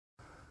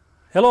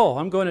Hello,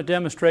 I'm going to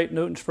demonstrate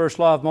Newton's first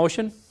law of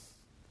motion.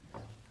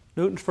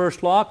 Newton's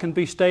first law can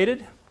be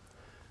stated: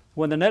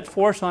 when the net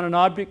force on an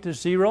object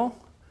is zero,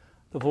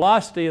 the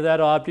velocity of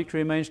that object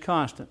remains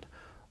constant.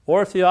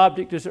 Or if the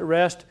object is at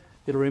rest,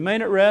 it will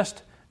remain at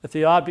rest. If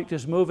the object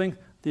is moving,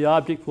 the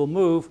object will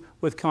move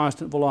with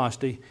constant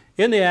velocity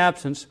in the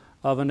absence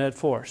of a net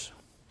force.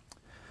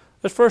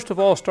 Let's first of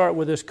all start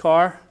with this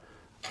car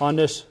on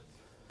this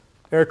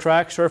air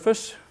track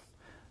surface.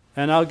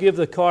 And I'll give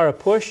the car a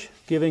push,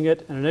 giving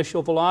it an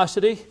initial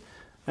velocity,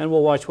 and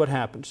we'll watch what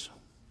happens.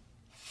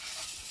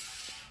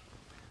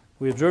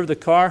 We observe the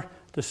car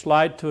to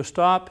slide to a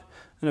stop,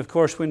 and of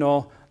course we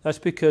know that's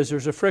because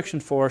there's a friction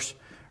force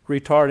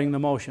retarding the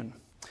motion.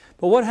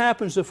 But what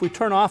happens if we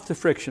turn off the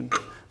friction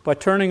by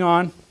turning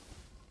on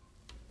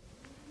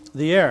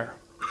the air?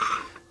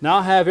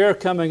 Now have air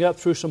coming up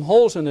through some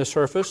holes in this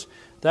surface.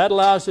 That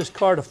allows this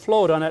car to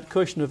float on that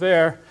cushion of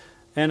air,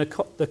 and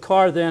the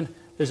car then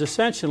is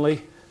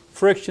essentially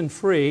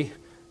friction-free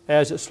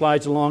as it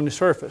slides along the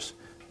surface.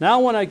 Now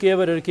when I give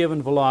it a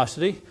given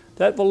velocity,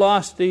 that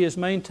velocity is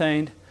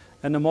maintained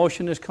and the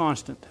motion is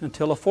constant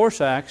until a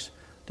force acts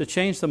to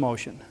change the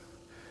motion.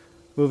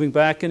 Moving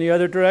back in the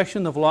other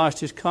direction, the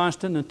velocity is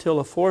constant until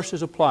a force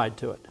is applied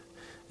to it.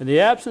 In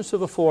the absence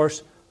of a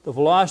force, the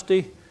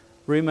velocity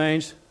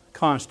remains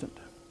constant.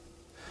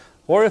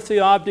 Or if the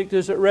object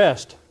is at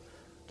rest,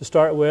 to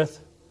start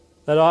with,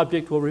 that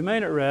object will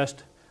remain at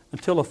rest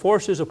until a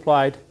force is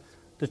applied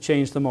to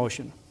change the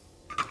motion.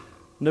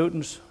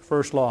 Newton's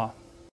first law.